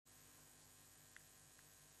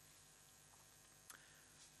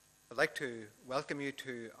like to welcome you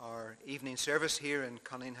to our evening service here in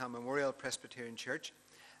Cunningham Memorial Presbyterian Church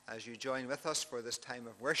as you join with us for this time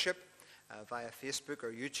of worship via Facebook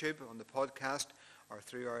or YouTube on the podcast or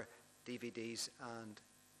through our DVDs and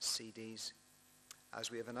CDs. As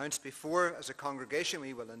we have announced before, as a congregation,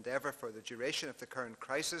 we will endeavour for the duration of the current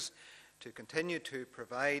crisis to continue to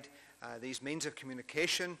provide these means of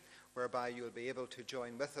communication whereby you will be able to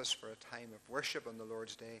join with us for a time of worship on the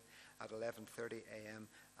Lord's Day at 11:30 a.m.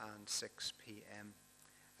 and 6 p.m.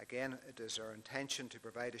 Again, it is our intention to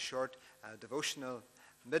provide a short devotional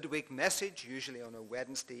midweek message, usually on a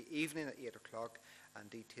Wednesday evening at 8 o'clock, and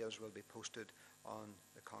details will be posted on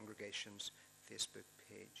the congregation's Facebook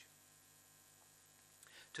page.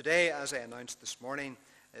 Today, as I announced this morning,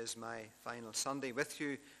 is my final Sunday with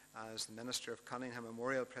you as the minister of Cunningham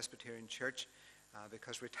Memorial Presbyterian Church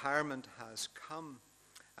because retirement has come.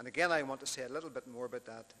 And again, I want to say a little bit more about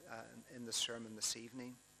that in the sermon this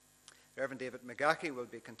evening. Reverend David McGahey will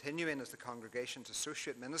be continuing as the congregation's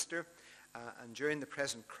associate minister. And during the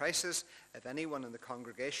present crisis, if anyone in the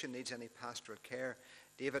congregation needs any pastoral care,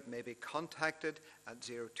 David may be contacted at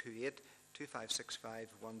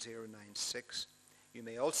 028-2565-1096. You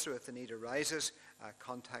may also, if the need arises,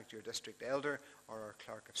 contact your district elder or our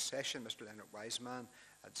clerk of session, Mr. Leonard Wiseman,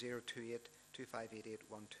 at 028-2588-1211.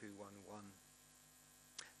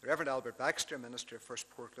 The Reverend Albert Baxter, minister of First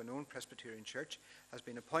Portglenone Presbyterian Church, has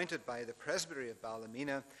been appointed by the Presbytery of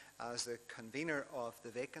Ballymena as the convener of the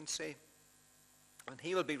vacancy. And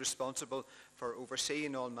he will be responsible for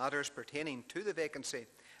overseeing all matters pertaining to the vacancy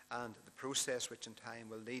and the process which in time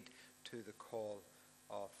will lead to the call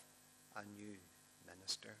of a new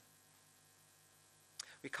minister.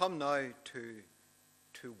 We come now to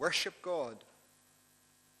worship God.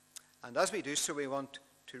 And as we do so, we want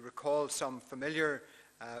to recall some familiar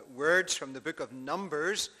words from the book of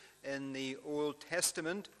Numbers in the Old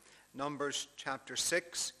Testament, Numbers chapter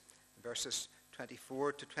 6, verses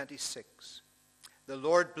 24 to 26. The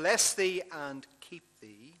Lord bless thee and keep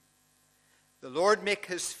thee. The Lord make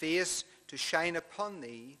his face to shine upon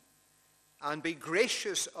thee and be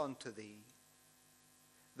gracious unto thee.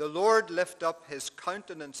 The Lord lift up his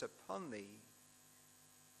countenance upon thee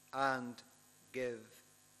and give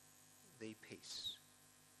thee peace.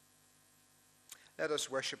 Let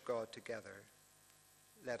us worship God together.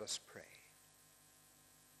 Let us pray.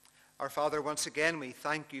 Our Father, once again, we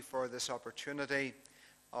thank you for this opportunity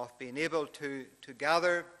of being able to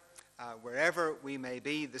gather wherever we may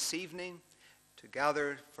be this evening, to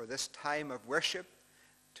gather for this time of worship,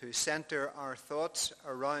 to center our thoughts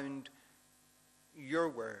around your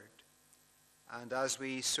word. And as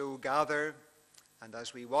we so gather, and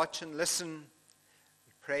as we watch and listen,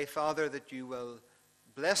 we pray, Father, that you will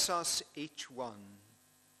bless us each one.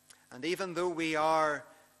 And even though we are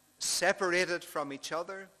separated from each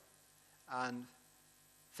other and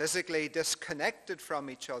physically disconnected from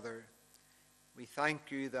each other, we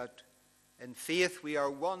thank you that in faith we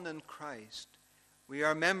are one in Christ. We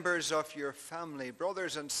are members of your family,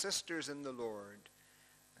 brothers and sisters in the Lord.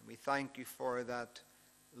 And we thank you for that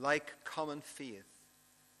like common faith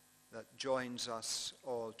that joins us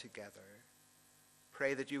all together.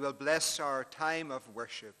 Pray that you will bless our time of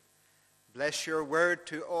worship. Bless your word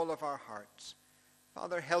to all of our hearts.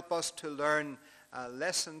 Father, help us to learn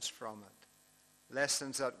lessons from it.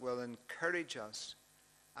 Lessons that will encourage us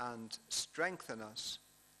and strengthen us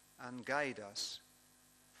and guide us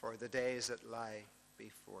for the days that lie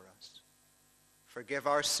before us. Forgive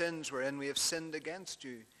our sins wherein we have sinned against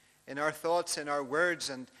you, in our thoughts, in our words,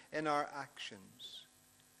 and in our actions.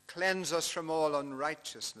 Cleanse us from all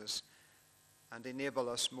unrighteousness and enable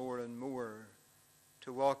us more and more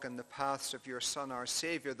to walk in the paths of your Son, our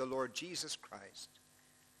Savior, the Lord Jesus Christ,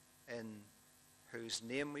 in whose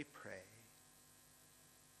name we pray.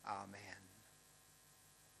 Amen.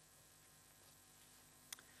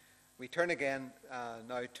 We turn again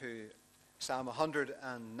now to Psalm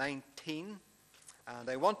 119, and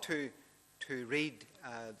I want to read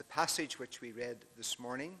the passage which we read this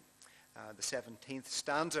morning, the 17th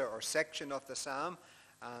stanza or section of the psalm,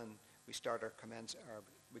 and we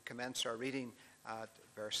commence our reading at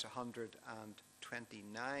verse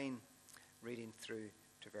 129, reading through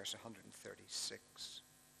to verse 136.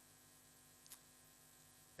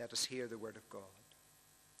 Let us hear the word of God.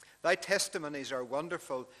 Thy testimonies are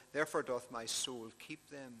wonderful, therefore doth my soul keep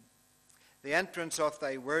them. The entrance of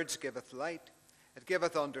thy words giveth light, it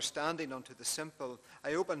giveth understanding unto the simple.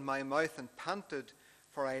 I opened my mouth and panted,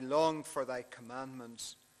 for I longed for thy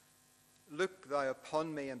commandments. Look thou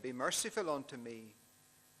upon me and be merciful unto me,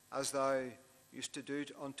 as thou used to do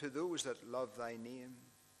unto those that love thy name.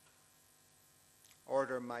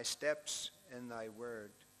 Order my steps in thy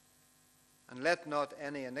word, and let not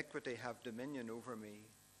any iniquity have dominion over me.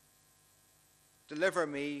 Deliver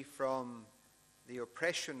me from the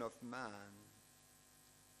oppression of man,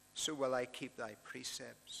 so will I keep thy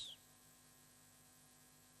precepts.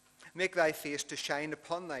 Make thy face to shine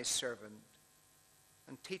upon thy servant,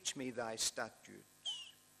 and teach me thy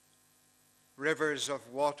statutes. Rivers of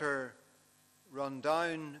water run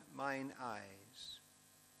down mine eyes,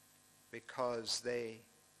 because they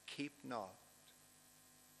keep not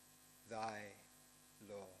thy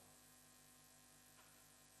law.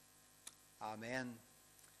 Amen.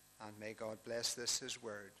 And may God bless this his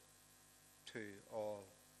word to all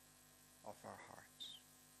of our hearts.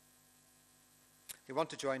 We want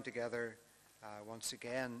to join together once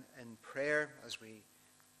again in prayer as we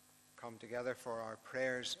come together for our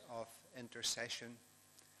prayers of intercession.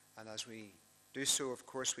 And as we do so, of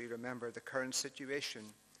course, we remember the current situation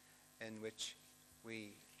in which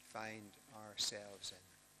we find ourselves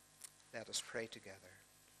in. Let us pray together.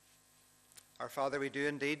 Our Father, we do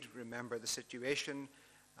indeed remember the situation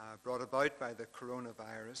brought about by the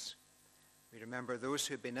coronavirus. We remember those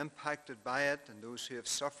who have been impacted by it and those who have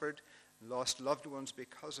suffered and lost loved ones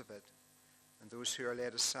because of it, and those who are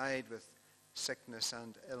laid aside with sickness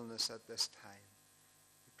and illness at this time.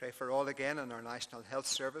 We pray for all again in our National Health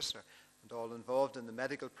Service and all involved in the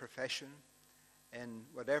medical profession in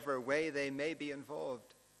whatever way they may be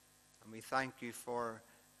involved. And we thank you for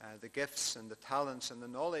the gifts and the talents and the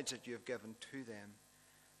knowledge that you have given to them,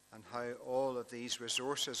 and how all of these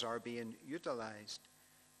resources are being utilized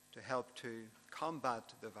to help to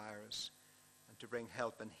combat the virus and to bring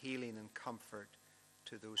help and healing and comfort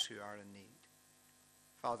to those who are in need.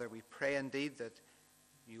 Father, we pray indeed that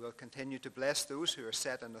you will continue to bless those who are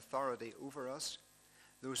set in authority over us,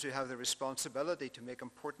 those who have the responsibility to make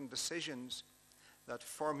important decisions that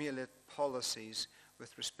formulate policies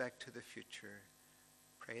with respect to the future.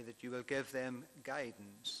 Pray that you will give them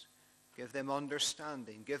guidance, give them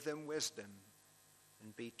understanding, give them wisdom,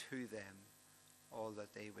 and be to them all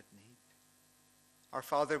that they would need. Our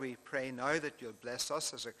Father, we pray now that you'll bless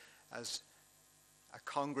us as a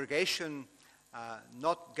congregation,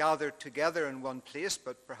 not gathered together in one place,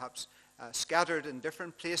 but perhaps scattered in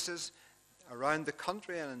different places around the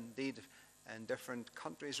country, and indeed in different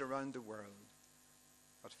countries around the world.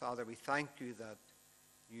 But Father, we thank you that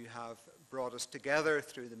you have brought us together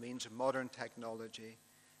through the means of modern technology,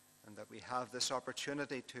 and that we have this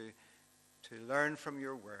opportunity to learn from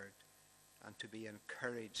your word and to be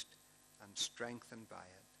encouraged and strengthened by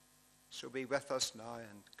it. So be with us now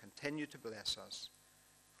and continue to bless us,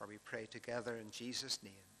 for we pray together in Jesus'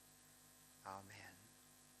 name. Amen.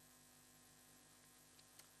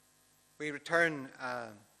 We return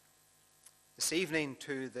this evening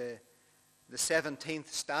to the 17th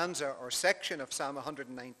stanza or section of Psalm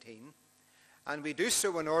 119, and we do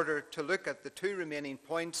so in order to look at the two remaining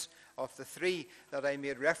points of the three that I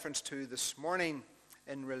made reference to this morning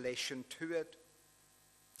in relation to it.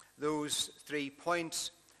 Those 3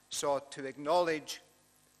 points sought to acknowledge,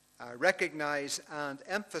 recognize, and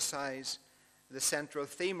emphasize the central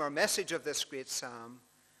theme or message of this great psalm,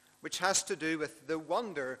 which has to do with the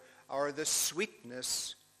wonder or the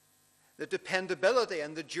sweetness, the dependability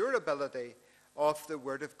and the durability of the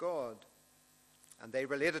Word of God. And they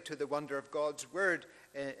related to the wonder of God's Word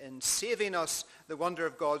in saving us, the wonder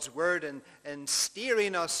of God's Word in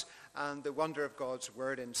steering us, and the wonder of God's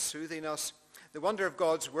Word in soothing us. The wonder of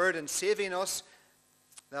God's Word in saving us,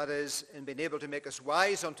 that is, in being able to make us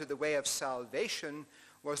wise unto the way of salvation,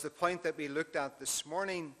 was the point that we looked at this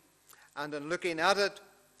morning. And in looking at it,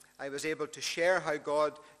 I was able to share how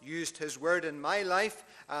God used his word in my life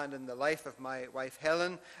and in the life of my wife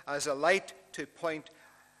Helen as a light to point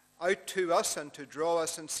out to us and to draw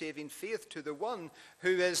us in saving faith to the one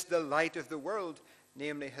who is the light of the world,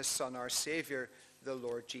 namely his Son, our Savior, the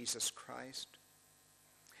Lord Jesus Christ.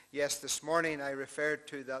 Yes, this morning I referred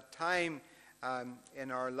to that time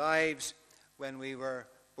in our lives when we were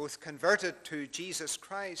both converted to Jesus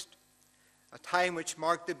Christ, a time which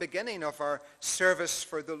marked the beginning of our service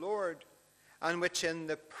for the Lord, and which in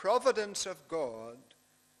the providence of God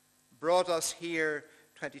brought us here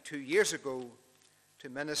 22 years ago to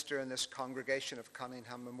minister in this congregation of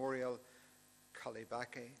Cunningham Memorial,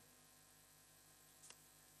 Cullybackey.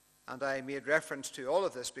 And I made reference to all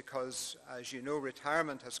of this because, as you know,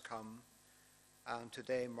 retirement has come, and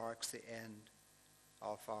today marks the end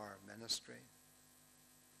of our ministry.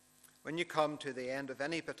 When you come to the end of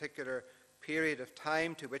any particular period of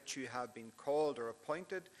time to which you have been called or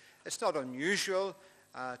appointed, it's not unusual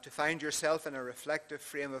to find yourself in a reflective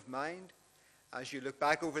frame of mind as you look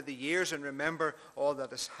back over the years and remember all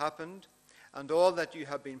that has happened and all that you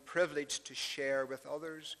have been privileged to share with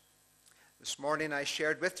others. This morning I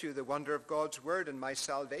shared with you the wonder of God's word and my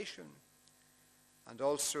salvation, and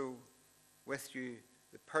also with you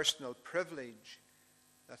the personal privilege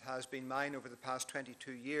that has been mine over the past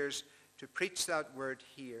 22 years to preach that word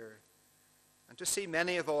here, and to see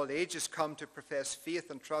many of all ages come to profess faith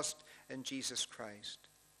and trust in Jesus Christ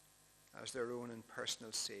as their own and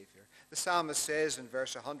personal Savior. The psalmist says in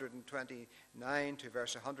verse 129 to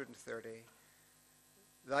verse 130,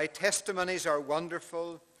 "Thy testimonies are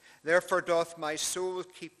wonderful, therefore doth my soul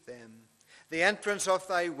keep them. The entrance of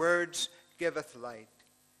thy words giveth light.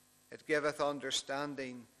 It giveth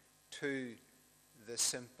understanding to the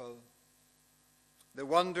simple." The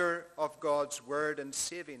wonder of God's word in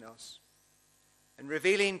saving us, in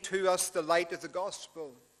revealing to us the light of the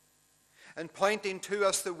gospel, and pointing to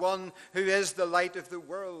us the one who is the light of the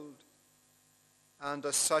world, and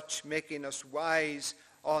as such making us wise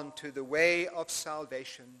unto the way of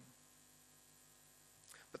salvation.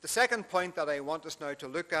 But the second point that I want us now to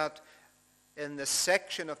look at in this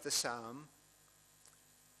section of the psalm,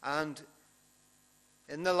 and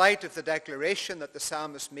in the light of the declaration that the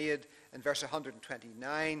psalmist made in verse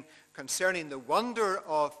 129 concerning the wonder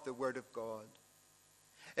of the word of God,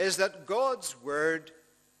 is that God's word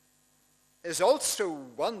is also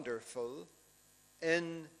wonderful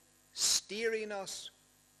in steering us.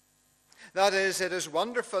 That is, it is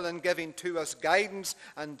wonderful in giving to us guidance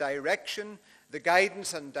and direction, the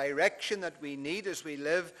guidance and direction that we need as we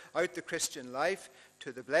live out the Christian life,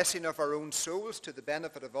 to the blessing of our own souls, to the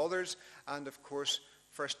benefit of others, and of course,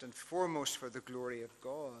 first and foremost, for the glory of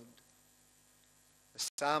God. The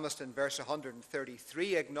psalmist in verse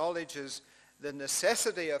 133 acknowledges the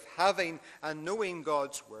necessity of having and knowing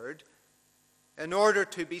God's word in order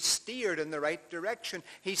to be steered in the right direction.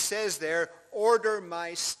 He says there, "Order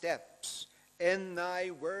my steps in thy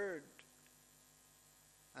word,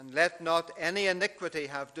 and let not any iniquity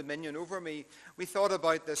have dominion over me." We thought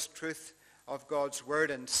about this truth of God's word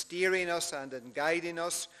in steering us and in guiding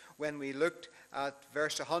us when we looked at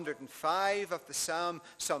verse 105 of the psalm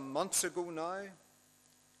some months ago now.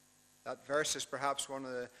 That verse is perhaps one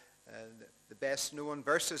of the best known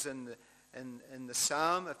verses in the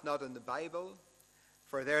psalm, if not in the Bible.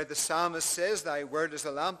 For there the psalmist says, "Thy word is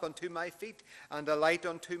a lamp unto my feet and a light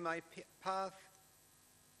unto my path."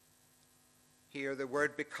 Here the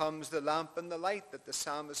word becomes the lamp and the light that the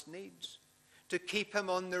psalmist needs to keep him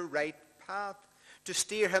on the right path, to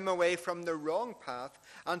steer him away from the wrong path,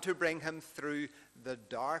 and to bring him through the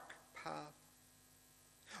dark path.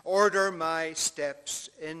 "Order my steps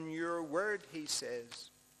in your word," he says.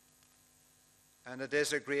 And it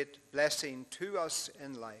is a great blessing to us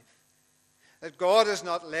in life that God has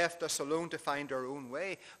not left us alone to find our own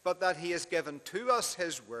way, but that he has given to us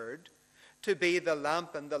his word to be the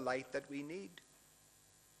lamp and the light that we need.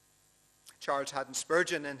 Charles Haddon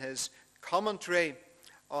Spurgeon, in his commentary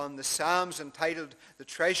on the Psalms entitled "The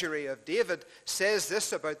Treasury of David," says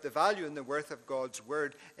this about the value and the worth of God's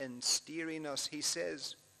word in steering us. He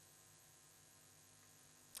says,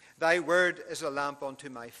 "Thy word is a lamp unto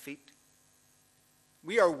my feet."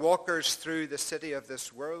 We are walkers through the city of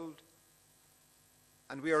this world,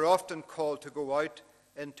 and we are often called to go out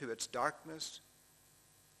into its darkness.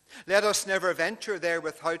 Let us never venture there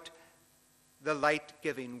without the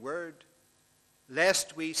light-giving word,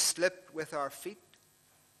 lest we slip with our feet.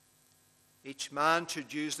 Each man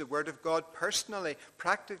should use the word of God personally,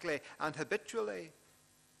 practically, and habitually,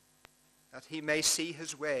 that he may see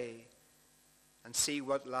his way and see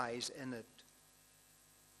what lies in it.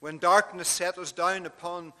 When darkness settles down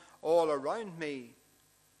upon all around me,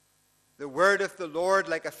 the word of the Lord,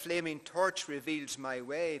 like a flaming torch, reveals my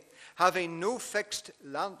way. Having no fixed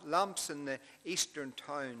lamps in the eastern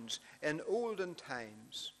towns, in olden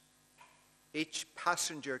times, each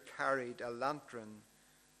passenger carried a lantern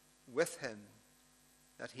with him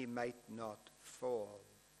that he might not fall.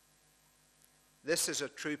 This is a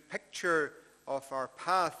true picture of our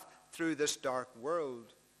path through this dark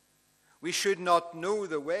world. We should not know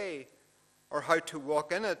the way or how to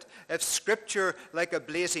walk in it if Scripture, like a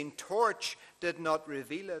blazing torch, did not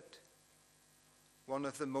reveal it. One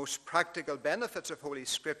of the most practical benefits of Holy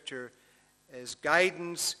Scripture is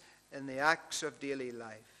guidance in the acts of daily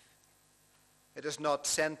life. It is not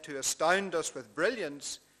sent to astound us with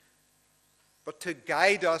brilliance, but to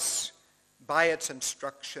guide us by its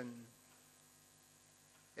instruction.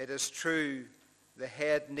 It is true, the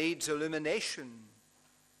head needs illumination,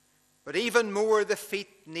 but even more the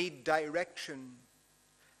feet need direction,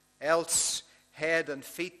 else head and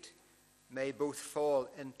feet may both fall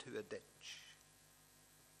into a ditch.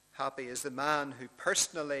 Happy is the man who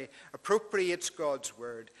personally appropriates God's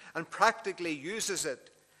word and practically uses it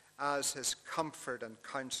as his comfort and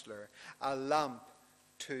counselor, a lamp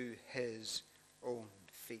to his own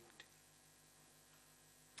feet.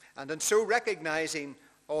 And in so recognizing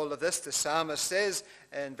all of this, the psalmist says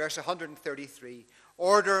in verse 133,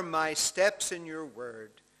 "Order my steps in your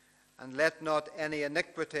word, and let not any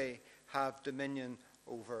iniquity have dominion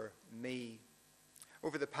over me."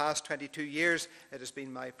 Over the past 22 years, it has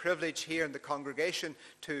been my privilege here in the congregation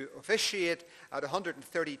to officiate at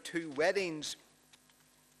 132 weddings.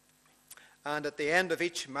 And at the end of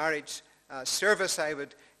each marriage service, I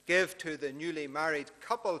would give to the newly married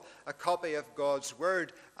couple a copy of God's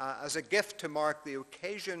Word as a gift to mark the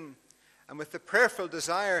occasion, and with the prayerful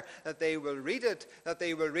desire that they will read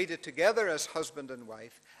it together as husband and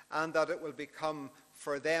wife, and that it will become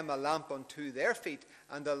for them a lamp unto their feet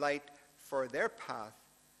and a light for their path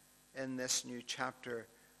in this new chapter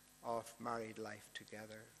of married life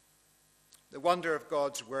together. The wonder of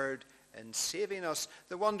God's Word in saving us,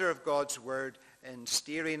 the wonder of God's Word in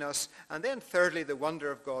steering us, and then thirdly, the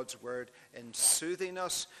wonder of God's Word in soothing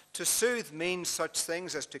us. To soothe means such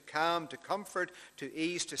things as to calm, to comfort, to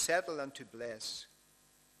ease, to settle, and to bless.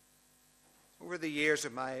 Over the years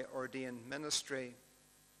of my ordained ministry,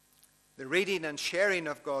 the reading and sharing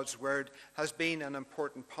of God's Word has been an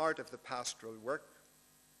important part of the pastoral work.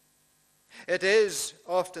 It is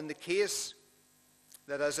often the case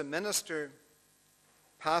that as a minister,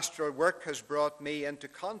 pastoral work has brought me into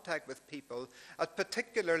contact with people at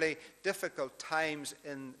particularly difficult times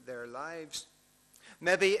in their lives.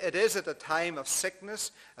 Maybe it is at a time of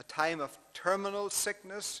sickness, a time of terminal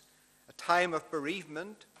sickness, a time of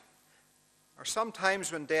bereavement, or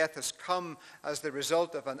sometimes when death has come as the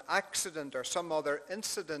result of an accident or some other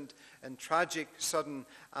incident in tragic, sudden,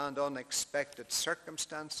 and unexpected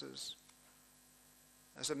circumstances.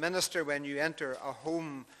 As a minister, when you enter a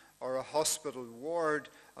home or a hospital ward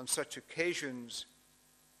on such occasions,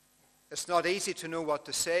 it's not easy to know what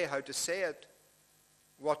to say, how to say it,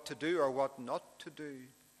 what to do or what not to do.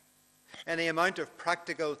 Any amount of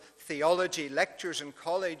practical theology lectures in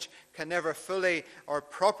college can never fully or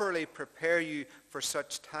properly prepare you for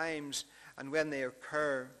such times, and when they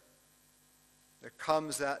occur, there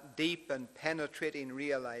comes that deep and penetrating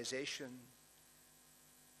realization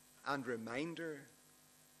and reminder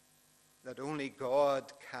that only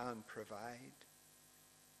God can provide.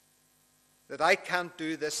 That I can't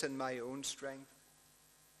do this in my own strength.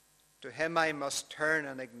 To him I must turn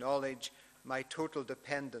and acknowledge my total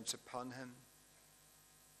dependence upon him.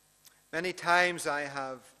 Many times I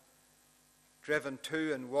have driven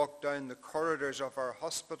to and walked down the corridors of our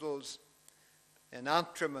hospitals in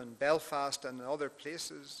Antrim and Belfast and in other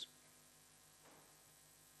places.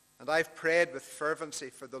 And I've prayed with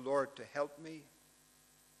fervency for the Lord to help me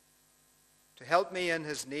in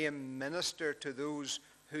his name minister to those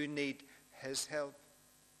who need his help.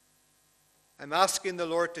 I'm asking the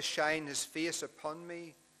Lord to shine his face upon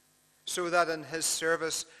me so that in his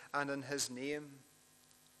service and in his name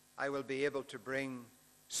I will be able to bring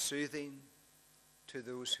soothing to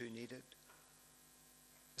those who need it.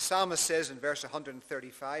 The psalmist says in verse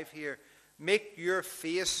 135 here, "Make your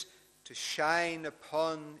face to shine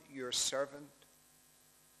upon your servant."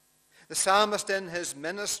 The psalmist in his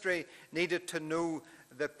ministry needed to know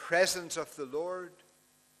the presence of the Lord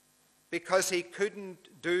because he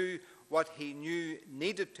couldn't do what he knew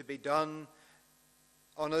needed to be done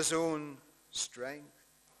on his own strength.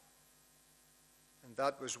 And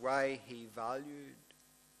that was why he valued,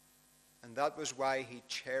 and that was why he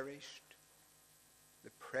cherished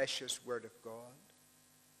the precious Word of God.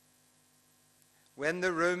 When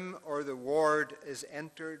the room or the ward is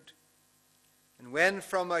entered, and when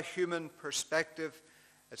from a human perspective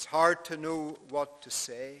it's hard to know what to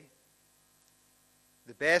say,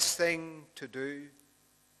 the best thing to do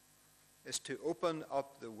is to open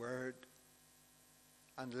up the Word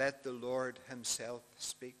and let the Lord himself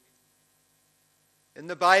speak. In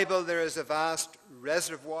the Bible there is a vast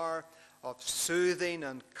reservoir of soothing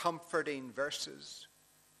and comforting verses.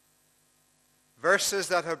 Verses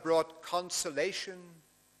that have brought consolation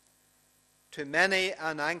to many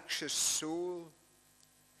an anxious soul.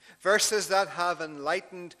 Verses that have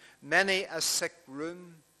enlightened many a sick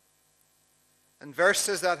room. And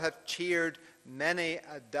verses that have cheered many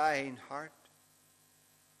a dying heart.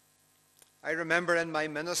 I remember in my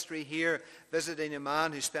ministry here visiting a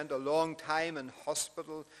man who spent a long time in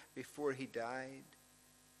hospital before he died.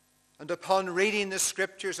 And upon reading the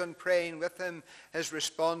scriptures and praying with him, his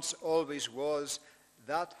response always was,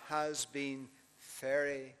 "That has been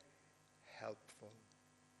very helpful."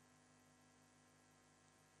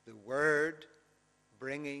 The Word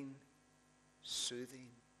bringing soothing.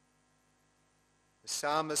 The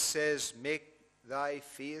psalmist says, "Make thy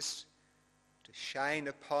face to shine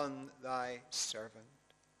upon thy servant.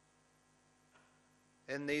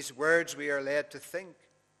 In these words we are led to think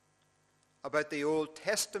about the Old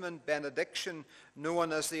Testament benediction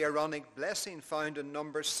known as the Aaronic blessing found in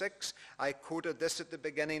Numbers 6. I quoted this at the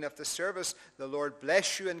beginning of the service. The Lord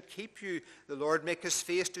bless you and keep you. The Lord make his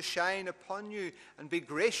face to shine upon you and be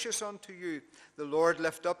gracious unto you. The Lord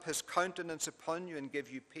lift up his countenance upon you and give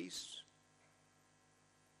you peace.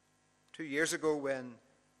 2 years ago, when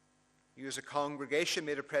you as a congregation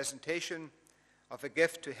made a presentation of a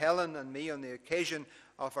gift to Helen and me on the occasion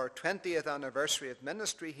of our 20th anniversary of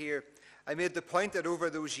ministry here, I made the point that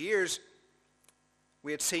over those years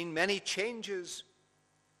we had seen many changes,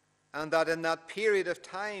 and that in that period of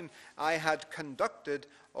time I had conducted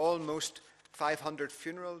almost 500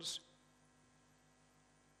 funerals.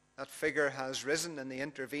 That figure has risen in the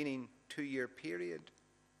intervening 2-year period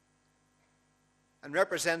and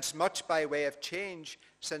represents much by way of change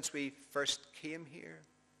since we first came here.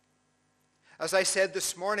 As I said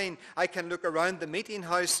this morning, I can look around the meeting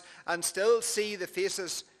house and still see the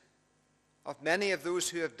faces of many of those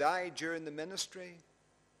who have died during the ministry.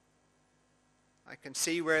 I can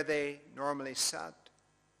see where they normally sat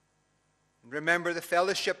and remember the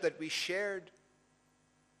fellowship that we shared.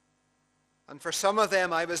 And for some of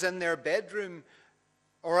them, I was in their bedroom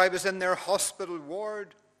or I was in their hospital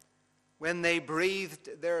ward when they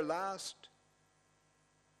breathed their last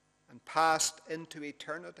and passed into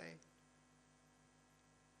eternity.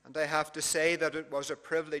 And I have to say that it was a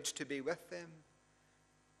privilege to be with them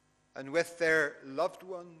and with their loved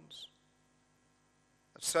ones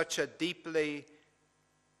at such a deeply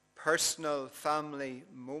personal family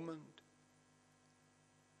moment.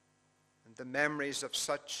 And the memories of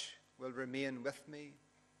such will remain with me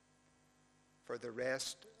for the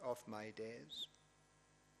rest of my days.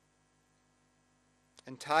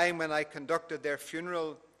 In time when I conducted their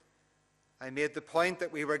funeral, I made the point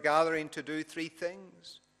that we were gathering to do 3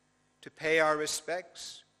 things: to pay our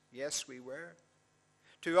respects, yes, we were;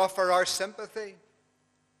 to offer our sympathy,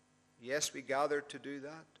 yes, we gathered to do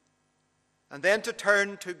that; and then to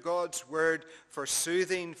turn to God's word for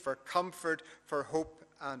soothing, for comfort, for hope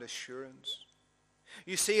and assurance.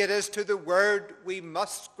 You see, it is to the word we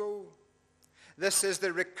must go. This is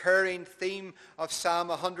the recurring theme of Psalm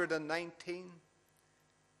 119.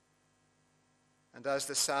 And as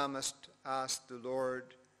the psalmist asked the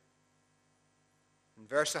Lord in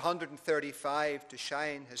verse 135 to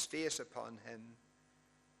shine his face upon him,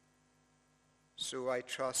 so I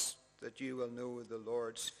trust that you will know the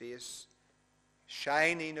Lord's face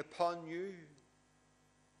shining upon you,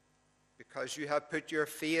 because you have put your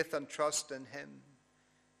faith and trust in him,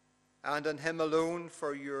 and in him alone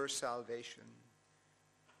for your salvation,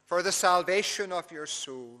 for the salvation of your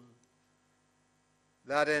soul,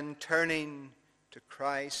 that in turning to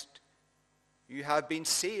Christ you have been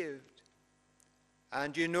saved.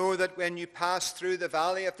 And you know that when you pass through the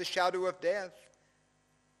valley of the shadow of death,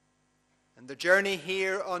 and the journey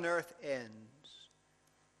here on earth ends,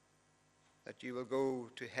 that you will go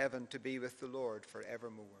to heaven to be with the Lord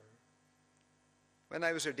forevermore. When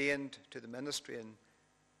I was ordained to the ministry in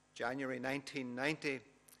January 1990,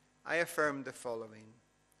 I affirmed the following: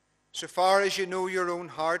 so far as you know your own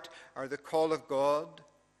heart are the call of God,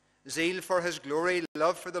 zeal for his glory,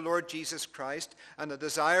 love for the Lord Jesus Christ, and a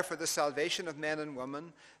desire for the salvation of men and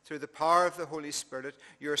women through the power of the Holy Spirit,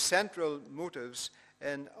 your central motives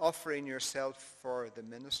in offering yourself for the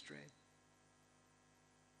ministry.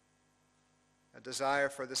 A desire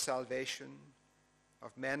for the salvation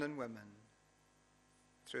of men and women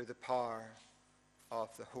through the power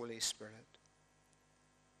of the Holy Spirit.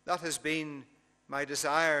 That has been my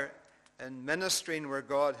desire in ministering where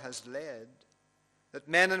God has led, that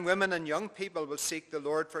men and women and young people will seek the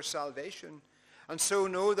Lord for salvation, and so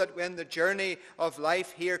know that when the journey of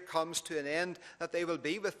life here comes to an end, that they will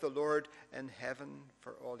be with the Lord in heaven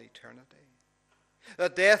for all eternity.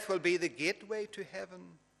 That death will be the gateway to heaven.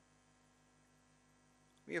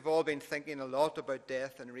 We have all been thinking a lot about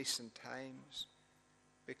death in recent times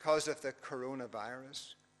because of the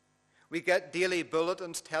coronavirus. We get daily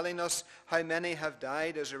bulletins telling us how many have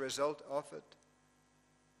died as a result of it.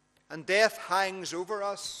 And death hangs over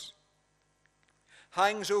us,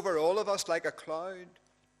 hangs over all of us like a cloud.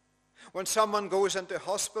 When someone goes into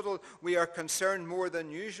hospital, we are concerned more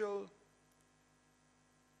than usual.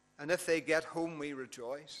 And if they get home, we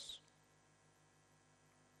rejoice.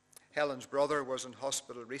 Helen's brother was in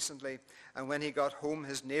hospital recently, and when he got home,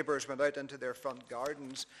 his neighbors went out into their front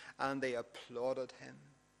gardens and they applauded him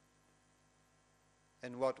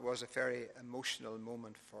in what was a very emotional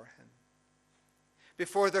moment for him.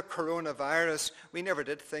 Before the coronavirus, we never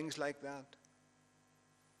did things like that.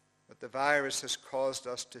 But the virus has caused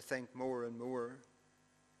us to think more and more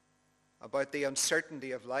about the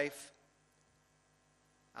uncertainty of life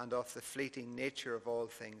and of the fleeting nature of all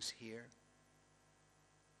things here.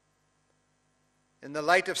 In the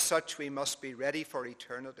light of such, we must be ready for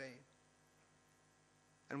eternity.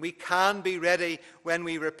 And we can be ready when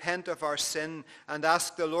we repent of our sin and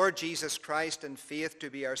ask the Lord Jesus Christ in faith to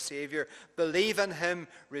be our Savior. Believe in him,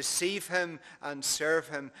 receive him, and serve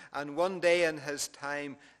him. And one day in his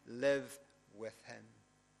time, live with him.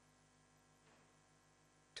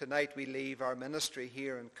 Tonight we leave our ministry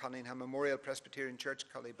here in Cunningham Memorial Presbyterian Church,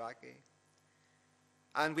 Cullybackey.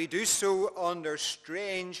 And we do so under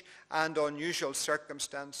strange and unusual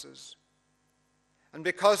circumstances. And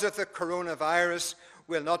because of the coronavirus,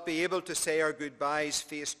 we'll not be able to say our goodbyes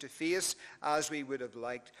face to face as we would have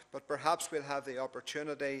liked, but perhaps we'll have the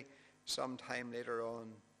opportunity sometime later on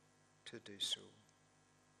to do so.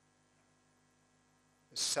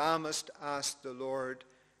 The psalmist asked the Lord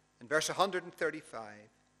in verse 135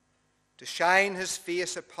 to shine his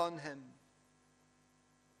face upon him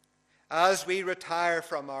as we retire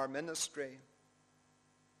from our ministry.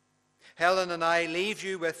 Helen and I leave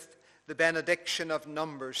you with the benediction of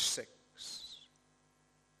Numbers 6.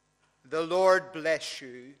 The Lord bless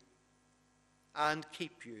you and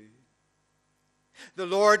keep you. The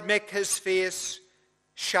Lord make his face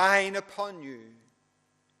shine upon you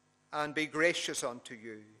and be gracious unto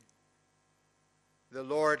you. The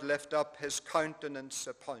Lord lift up his countenance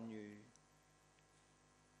upon you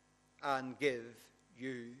and give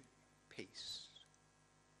you peace.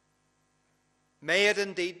 May it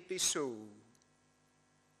indeed be so.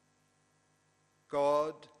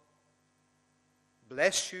 God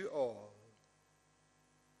bless you all.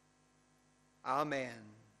 Amen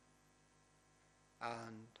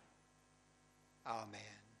and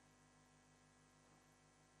amen.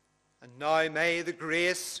 And now may the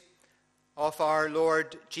grace of our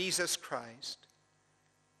Lord Jesus Christ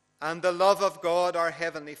and the love of God our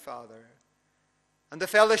Heavenly Father and the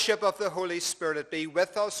fellowship of the Holy Spirit be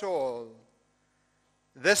with us all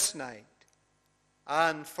this night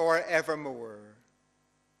and forevermore.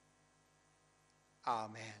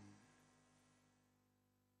 Amen.